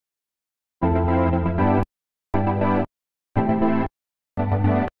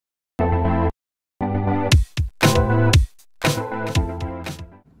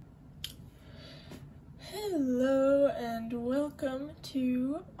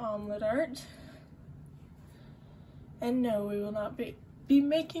to omelet art. And no, we will not be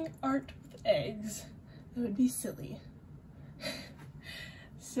making art with eggs. That would be silly.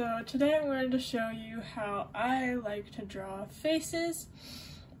 So today I'm going to show you how I like to draw faces.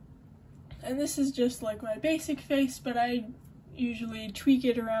 And this is just like my basic face, but I usually tweak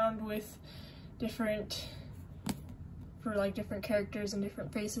it around with different characters and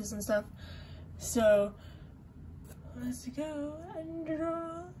different faces and stuff. So let's go and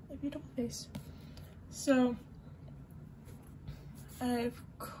draw a beautiful face. So I, of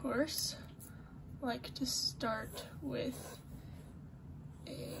course, like to start with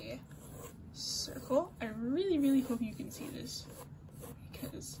a circle. I really hope you can see this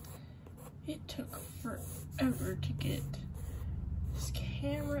because it took forever to get this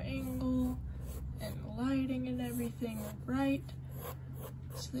camera angle and lighting and everything right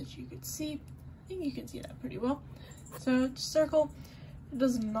so that you could see. I think you can see that pretty well. So circle, it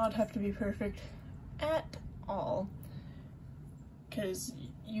does not have to be perfect at all because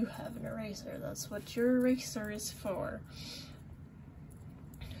you have an eraser. That's what your eraser is for.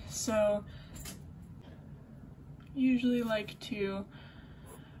 So usually like to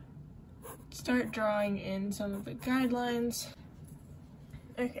start drawing in some of the guidelines.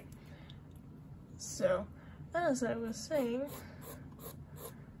 Okay, so as I was saying,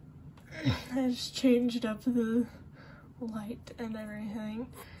 I just changed up the light and everything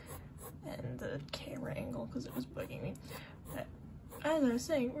and the camera angle because it was bugging me. But as I was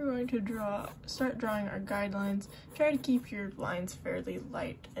saying, we're going to start drawing our guidelines. Try to keep your lines fairly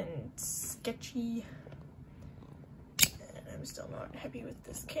light and sketchy. And I'm still not happy with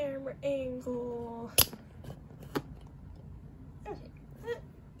this camera angle. Okay,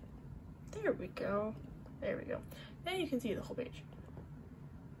 there we go. There we go. Now you can see the whole page.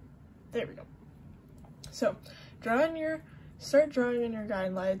 There we go. So, start drawing in your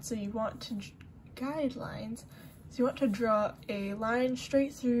guidelines. So you want to draw a line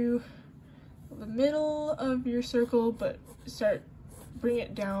straight through the middle of your circle, but bring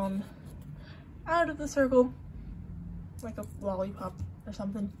it down out of the circle, like a lollipop or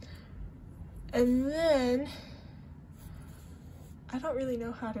something. And then, I don't really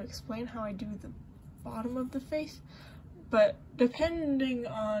know how to explain how I do the bottom of the face, but depending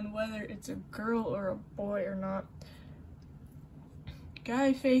on whether it's a girl or a boy or not,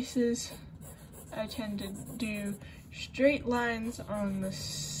 guy faces, I tend to do straight lines on the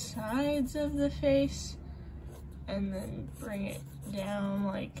sides of the face and then bring it down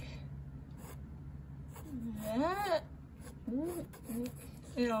like that.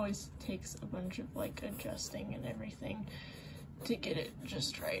 It always takes a bunch of like adjusting and everything to get it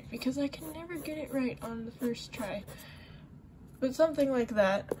just right because I can never get it right on the first try. But something like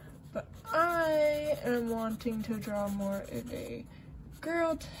that. But I am wanting to draw more of a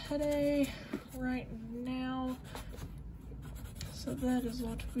girl today, right now. So that is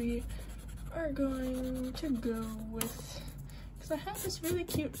what we are going to go with. Because I have this really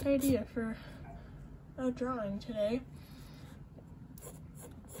cute idea for a drawing today.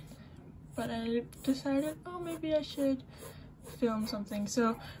 But I decided, oh, maybe I should film something.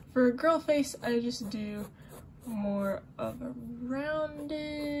 So for a girl face, I just do more of a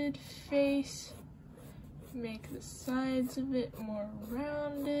rounded face, make the sides of it more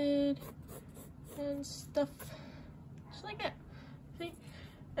rounded and stuff, just like that. See?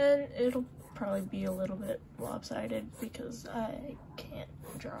 And it'll probably be a little bit lopsided because I can't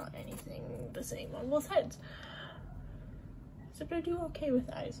draw anything the same on both sides. Except I do okay with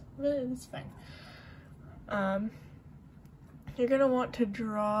eyes, but it's fine. You're gonna want to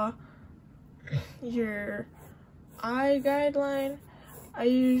draw your eye guideline. I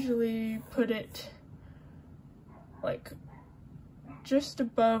usually put it like just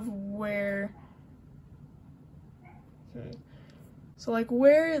above where, so like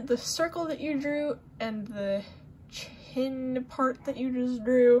where the circle that you drew and the chin part that you just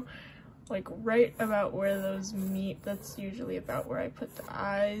drew, like right about where those meet, that's usually about where I put the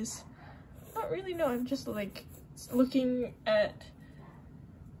eyes. I don't really know, I'm just like looking at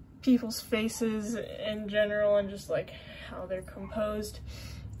people's faces in general and just like how they're composed.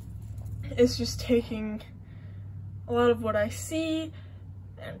 It's just taking a lot of what I see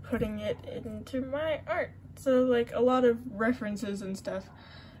and putting it into my art. So like a lot of references and stuff.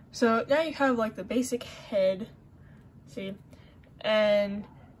 So now you have like the basic head, see? And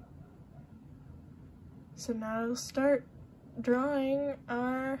so now we'll start drawing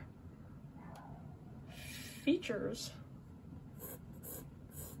our features.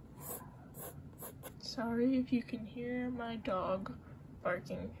 Sorry if you can hear my dog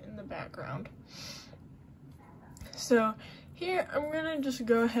barking in the background. So here I'm gonna just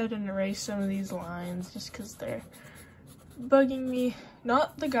go ahead and erase some of these lines just because they're bugging me.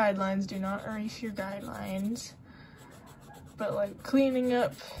 Not the guidelines, do not erase your guidelines, but like cleaning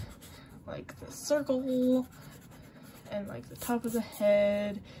up like the circle and like the top of the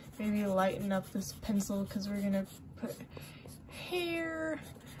head. Maybe lighten up this pencil because we're gonna put hair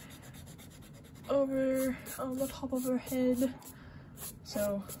over on the top of her head.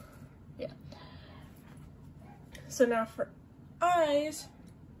 So yeah. So now for eyes,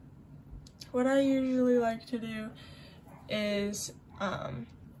 what I usually like to do is I'll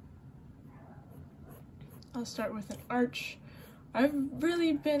start with an arch. I've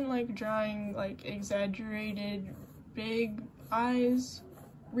really been like drawing like exaggerated big eyes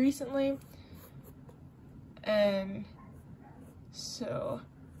recently, and so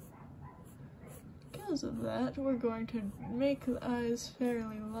because of that we're going to make the eyes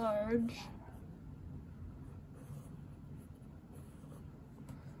fairly large.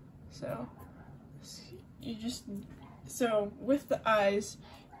 So with the eyes,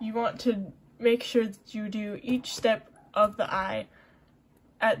 you want to make sure that you do each step of the eye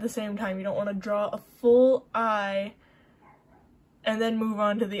at the same time. You don't want to draw a full eye and then move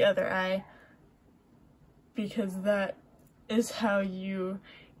on to the other eye, because that is how you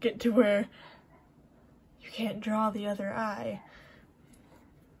get to where you can't draw the other eye.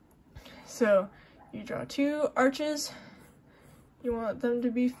 So you draw two arches. You want them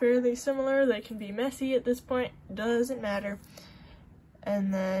to be fairly similar. They can be messy at this point, doesn't matter.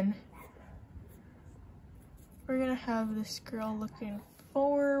 And then we're gonna have this girl looking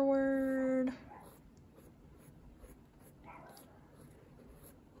forward.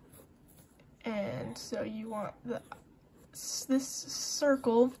 And so you want this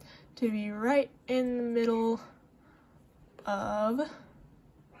circle to be right in the middle of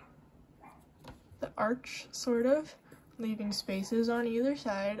the arch, sort of, leaving spaces on either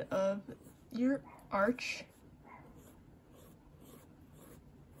side of your arch.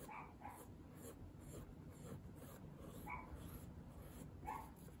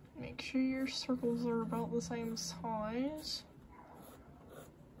 Make sure your circles are about the same size.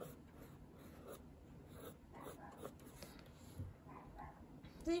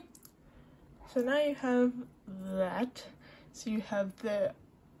 See? So now you have that. So you have the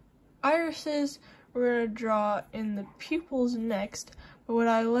irises. We're going to draw in the pupils next, but what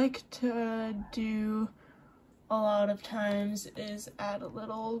I like to do a lot of times is add a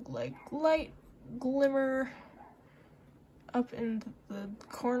little like light glimmer up in the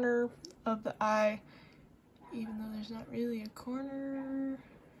corner of the eye, even though there's not really a corner.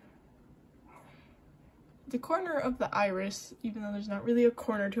 The corner of the iris, even though there's not really a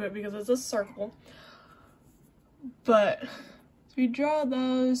corner to it because it's a circle. But so we draw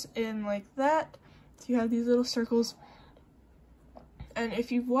those in like that. So you have these little circles, and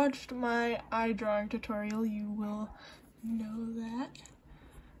if you've watched my eye drawing tutorial, you will know that.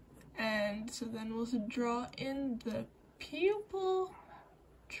 And so then we'll draw in the pupil.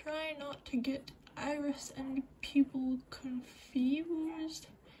 Try not to get iris and pupil confused,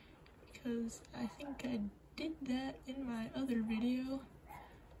 because I think I did that in my other video,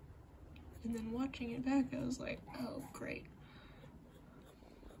 and then watching it back I was like, oh great.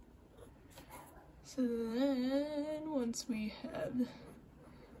 So then, once we have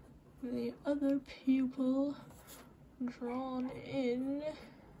the other pupil drawn in,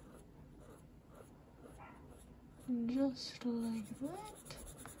 just like that,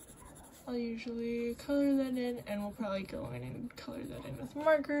 I'll usually color that in, and we'll probably go in and color that in with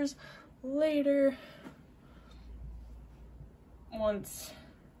markers later, once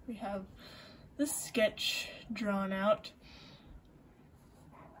we have the sketch drawn out.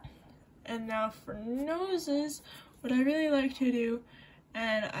 And now for noses, what I really like to do,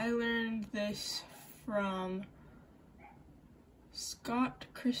 and I learned this from Scott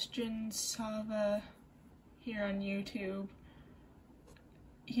Christian Sava here on YouTube.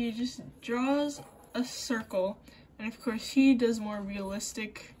 He just draws a circle, and of course he does more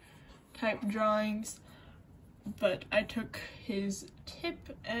realistic type drawings, but I took his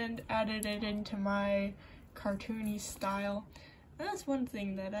tip and added it into my cartoony style. And that's one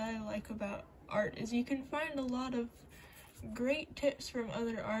thing that I like about art, is you can find a lot of great tips from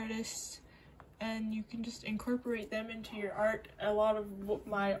other artists and you can just incorporate them into your art. A lot of what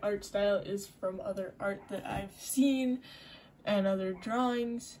my art style is from other art that I've seen and other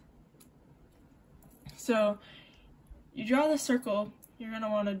drawings. So you draw the circle, you're going to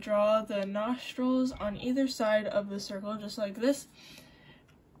want to draw the nostrils on either side of the circle, just like this.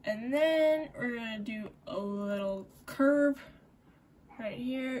 And then we're going to do a little curve right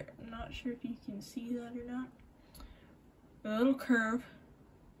here. I'm not sure if you can see that or not. a little curve,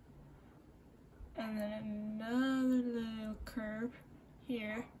 and then another little curve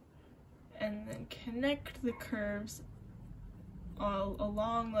here, and then connect the curves all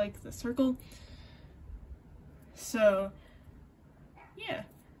along like the circle. So yeah,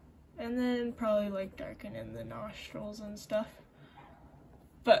 and then probably like darken in the nostrils and stuff.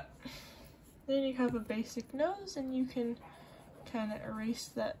 But then you have a basic nose and you can kind of erase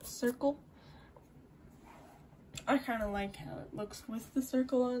that circle. I kind of like how it looks with the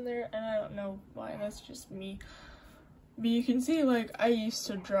circle on there, and I don't know why, that's just me. But you can see, like, I used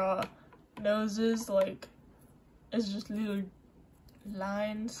to draw noses like as just little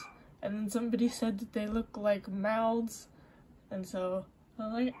lines, and then somebody said that they look like mouths, and so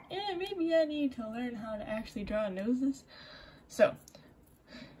I'm like, yeah, maybe I need to learn how to actually draw noses. So,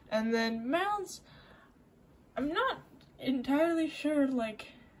 and then mouths, I'm not entirely sure like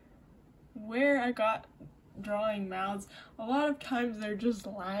where I got drawing mouths. A lot of times they're just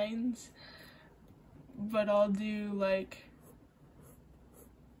lines, but I'll do like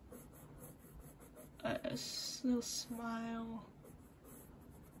a little smile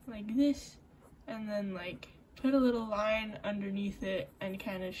like this, and then like put a little line underneath it and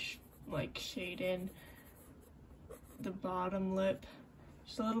kind of like shade in the bottom lip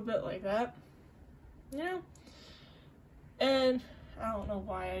just a little bit like that, you know. And I don't know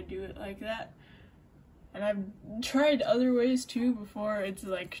why I do it like that, and I've tried other ways too before it's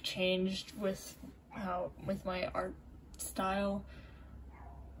like changed with my art style.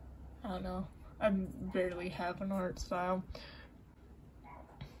 I don't know, I barely have an art style.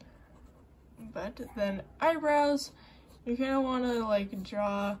 But then eyebrows, you kind of want to like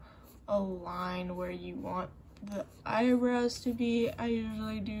draw a line where you want the eyebrows to be. I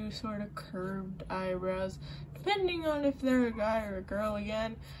usually do sort of curved eyebrows, depending on if they're a guy or a girl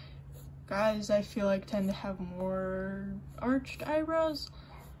again. Guys, I feel like, tend to have more arched eyebrows,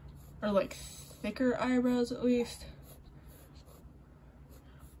 or like thicker eyebrows at least,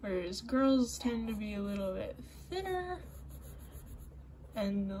 whereas girls tend to be a little bit thinner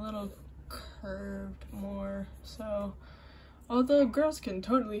and a little curved more. So although girls can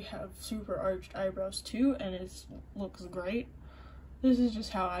totally have super arched eyebrows too, and it looks great, this is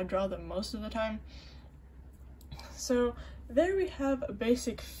just how I draw them most of the time. So there we have a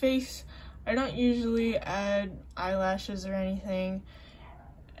basic face. I don't usually add eyelashes or anything,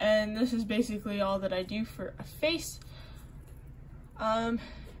 and this is basically all that I do for a face. And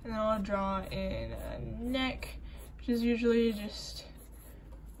then I'll draw in a neck, which is usually just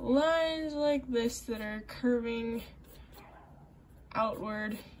lines like this that are curving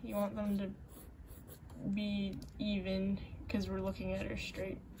outward. You want them to be even because we're looking at her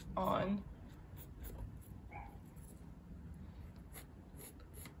straight on.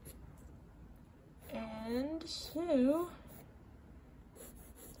 And so then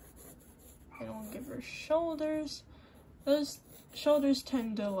we'll give her shoulders. Those shoulders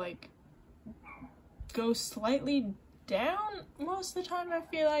tend to like go slightly down most of the time, I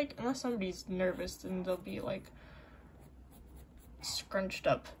feel like, unless somebody's nervous, then they'll be like scrunched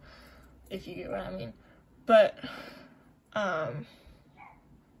up, if you get what I mean. But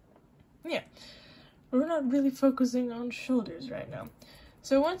yeah, we're not really focusing on shoulders right now.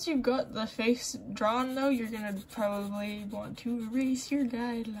 So once you've got the face drawn though, you're gonna probably want to erase your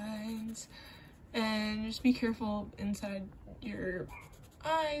guidelines and just be careful inside your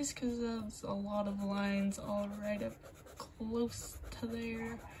eyes, because that's a lot of lines all right up close to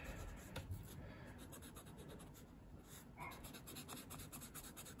there.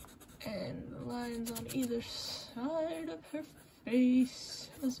 And the lines on either side of her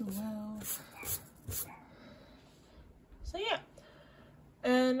face as well. So yeah.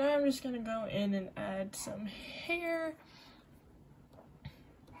 And now I'm just gonna go in and add some hair.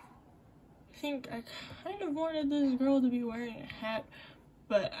 I think I kind of wanted this girl to be wearing a hat,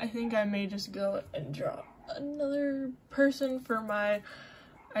 but I think I may just go and draw another person for my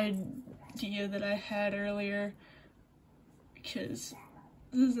idea that I had earlier, because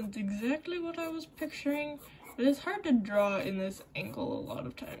this isn't exactly what I was picturing, but it's hard to draw in this angle a lot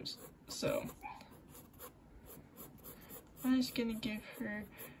of times. So I'm just gonna give her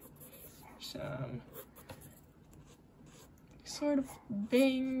some sort of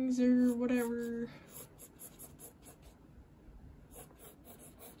bangs or whatever.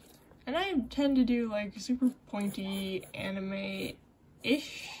 And I tend to do like super pointy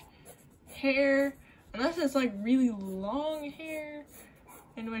anime-ish hair, unless it's like really long hair,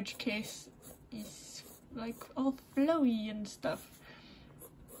 in which case it's like all flowy and stuff.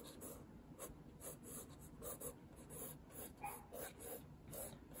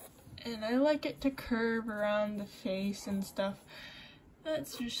 and I like it to curve around the face and stuff.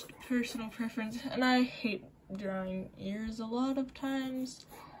 That's just personal preference, and I hate drawing ears a lot of times,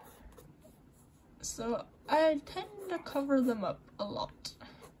 so I tend to cover them up a lot.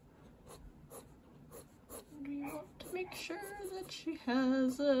 We want to make sure that she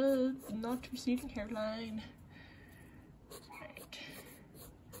has a not receding hairline. Right.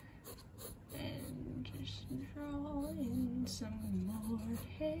 And just draw in some more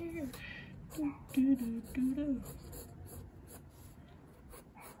hair. Do, do, do, do, do.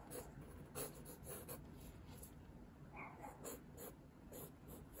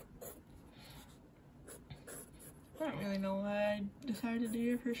 I don't really know why I decided to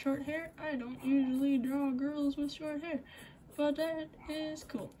give her short hair. I don't usually draw girls with short hair, but that is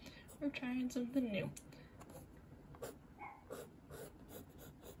cool. We're trying something new.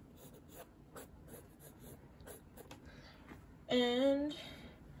 And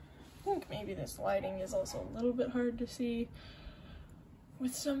I think maybe this lighting is also a little bit hard to see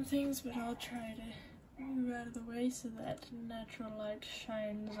with some things, but I'll try to move out of the way so that natural light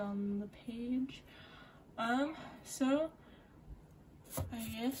shines on the page. So I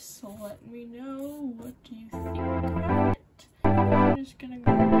guess let me know, what do you think about it? I'm just gonna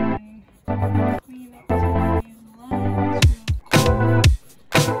go and clean up some of these lines real quick.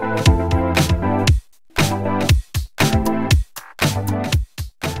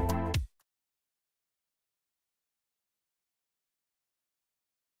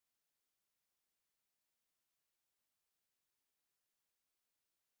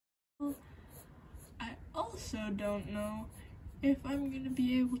 I also don't know if I'm gonna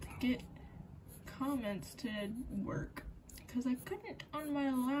be able to get comments to work, because I couldn't on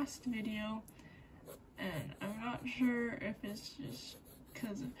my last video, and I'm not sure if it's just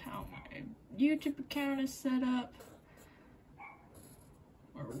because of how my YouTube account is set up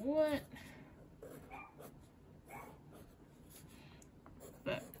or what,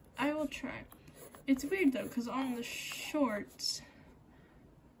 but I will try. It's weird though, because on the shorts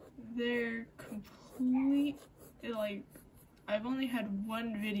they're complete, like, I've only had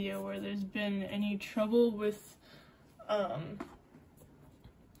one video where there's been any trouble with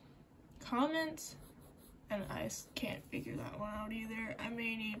comments, and I can't figure that one out either. I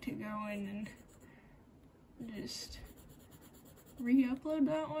may need to go in and just re-upload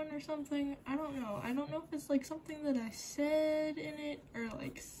that one or something. I don't know. I don't know if it's like something that I said in it, or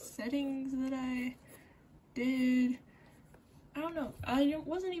like settings that I did. I don't know. I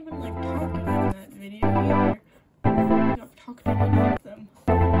wasn't even like talking in that video either. I got talking to any of them.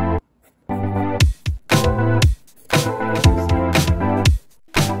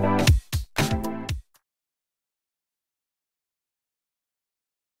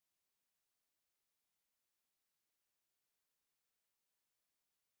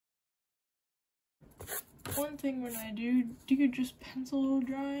 One thing when I do just pencil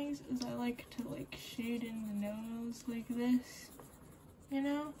drawings is I like to like shade in the nose like this, you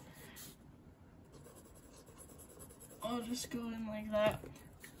know? I'll just go in like that,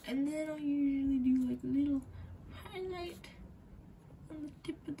 and then I'll usually do like a little highlight on the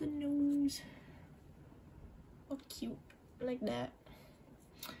tip of the nose. Oh, cute, like that.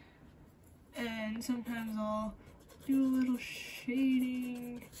 And sometimes I'll do a little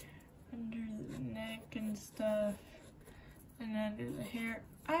shading under the neck and stuff, and under the hair.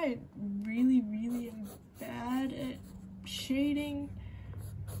 I really am bad at shading,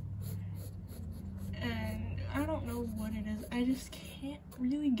 and I don't know what it is. I just can't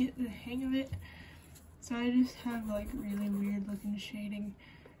really get the hang of it, so I just have like really weird looking shading.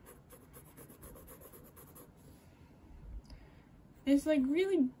 It's like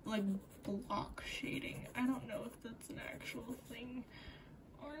really like block shading. I don't know if that's an actual thing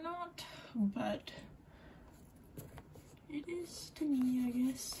or not, but it is to me, I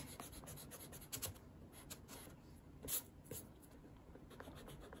guess.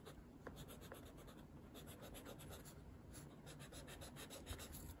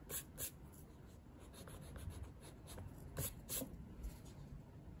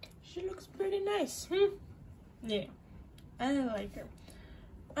 She looks pretty nice, Yeah, I like her.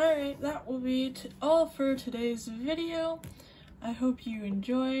 Alright, that will be all for today's video. I hope you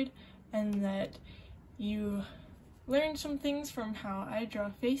enjoyed and that you learned some things from how I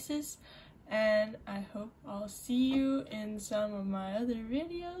draw faces, and I hope I'll see you in some of my other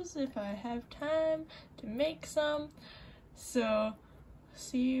videos if I have time to make some. So,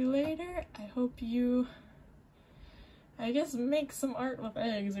 see you later. I hope you, I guess, make some art with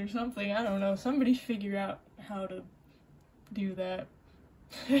eggs or something. I don't know. Somebody figure out how to do that.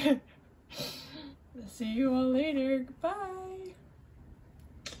 See you all later. Goodbye.